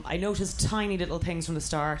I noticed tiny little things from the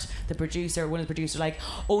start. One of the producers, like,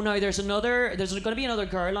 oh no, there's going to be another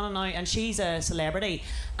girl on a night, and she's a celebrity,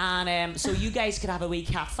 and so you guys could have a wee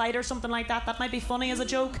cat fight or something like that. That might be funny as a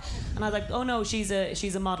joke. And I was like, oh no, she's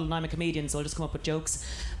a model and I'm a comedian, so I'll just come up with jokes.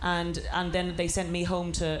 And then they sent me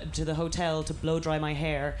home to the hotel to blow dry my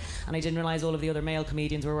hair, and I didn't realise all of the other male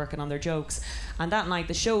comedians were working on their jokes. And that night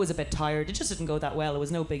the show was a bit tired. It just didn't go that well. It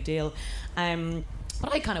was no big deal.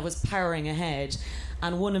 But I kind of was powering ahead.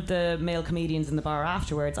 And one of the male comedians in the bar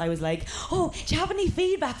afterwards, I was like, oh, do you have any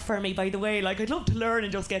feedback for me, by the way? Like, I'd love to learn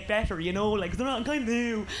and just get better, you know? Like, I'm kind of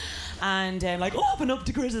new. And, like, open up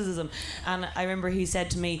to criticism. And I remember he said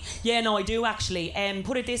to me, yeah, no, I do actually.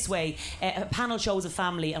 Put it this way, a panel shows a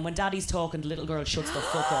family, and when daddy's talking, the little girl shuts the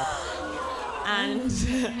fuck up.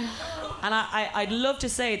 And I'd love to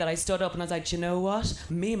say that I stood up and I was like, you know what?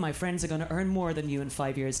 Me and my friends are going to earn more than you in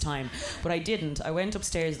 5 years' time. But I didn't. I went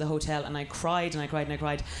upstairs to the hotel and I cried and I cried and I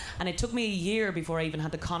cried. And it took me a year before I even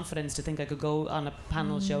had the confidence to think I could go on a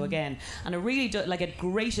panel show again. And it really, it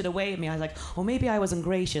grated away at me. I was like, oh, maybe I wasn't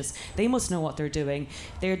gracious. They must know what they're doing.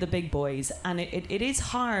 They're the big boys. And it is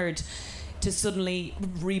hard to suddenly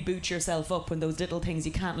reboot yourself up when those little things,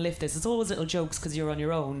 you can't lift this. It's always little jokes because you're on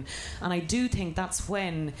your own. And I do think that's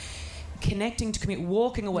when connecting to community,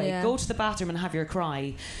 walking away, go to the bathroom and have your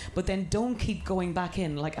cry, but then don't keep going back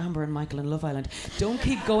in, like Amber and Michael in Love Island. Don't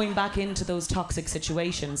keep going back into those toxic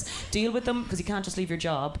situations. Deal with them, because you can't just leave your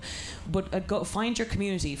job, but go find your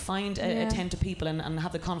community, attend to people and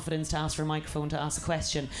have the confidence to ask for a microphone, to ask a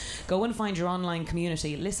question. Go and find your online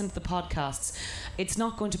community, listen to the podcasts. It's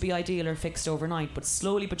not going to be ideal or fixed overnight, but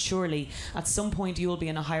slowly but surely at some point you will be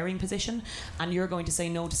in a hiring position and you're going to say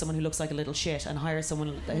no to someone who looks like a little shit and hire someone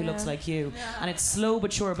who looks like you. And it's slow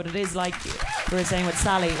but sure, but it is like we were saying with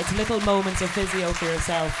Sally, it's little moments of physio for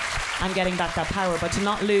yourself and getting back that power, but to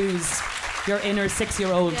not lose your inner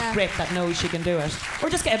 6-year-old grip that knows she can do it. Or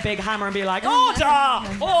just get a big hammer and be like, order!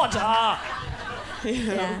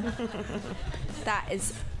 Yeah. That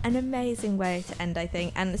is an amazing way to end, I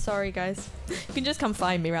think. And sorry, guys, you can just come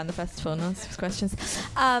find me around the festival and ask questions.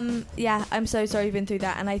 I'm so sorry you've been through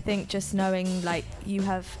that. And I think just knowing, like, you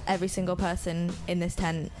have every single person in this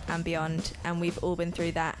tent and beyond, and we've all been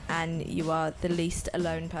through that, and you are the least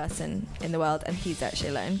alone person in the world. And he's actually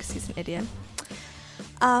alone because he's an idiot.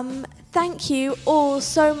 Thank you all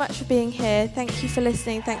so much for being here. Thank you for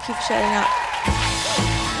listening. Thank you for showing up.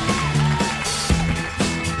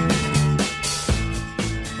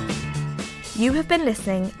 You have been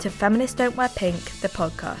listening to Feminists Don't Wear Pink, the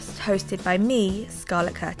podcast, hosted by me,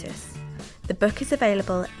 Scarlett Curtis. The book is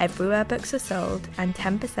available everywhere books are sold, and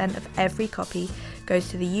 10% of every copy goes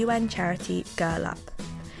to the UN charity Girl Up.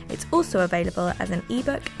 It's also available as an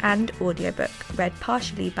ebook and audiobook, read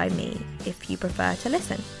partially by me, if you prefer to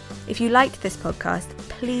listen. If you liked this podcast,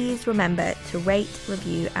 please remember to rate,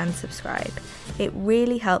 review, and subscribe. It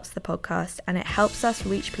really helps the podcast, and it helps us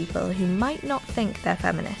reach people who might not think they're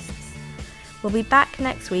feminists. We'll be back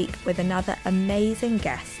next week with another amazing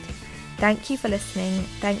guest. Thank you for listening.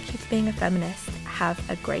 Thank you for being a feminist. Have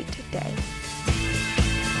a great day.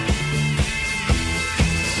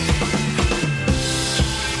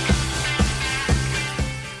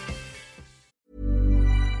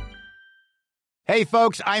 Hey,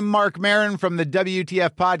 folks, I'm Mark Maron from the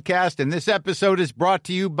WTF Podcast, and this episode is brought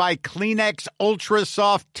to you by Kleenex Ultra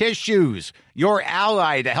Soft Tissues, your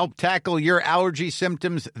ally to help tackle your allergy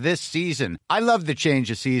symptoms this season. I love the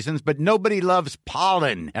change of seasons, but nobody loves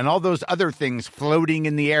pollen and all those other things floating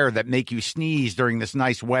in the air that make you sneeze during this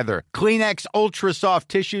nice weather. Kleenex Ultra Soft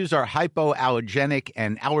Tissues are hypoallergenic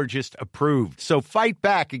and allergist approved, so fight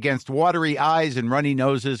back against watery eyes and runny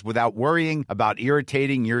noses without worrying about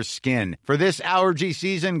irritating your skin. For this allergy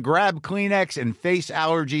season, grab Kleenex and face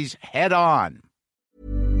allergies head on.